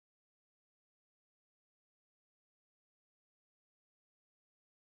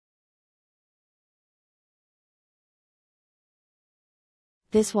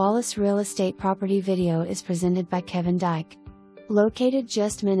This Wallace Real Estate property video is presented by Kevin Dyke. Located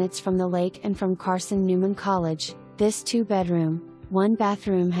just minutes from the lake and from Carson Newman College, this 2-bedroom,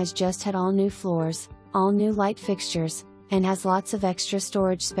 1-bathroom has just had all new floors, all new light fixtures, and has lots of extra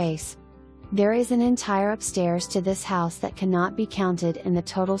storage space. There is an entire upstairs to this house that cannot be counted in the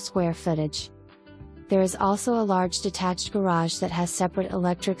total square footage. There is also a large detached garage that has separate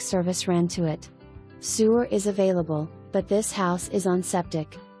electric service ran to it. Sewer is available, but this house is on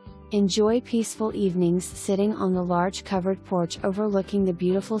septic. Enjoy peaceful evenings sitting on the large covered porch overlooking the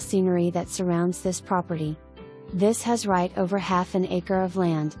beautiful scenery that surrounds this property. This has right over half an acre of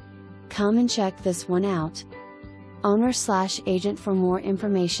land. Come and check this one out. Owner/agent. For more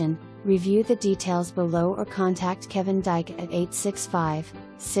information, review the details below or contact Kevin Dyke at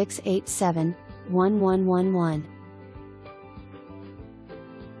 865-687-1111.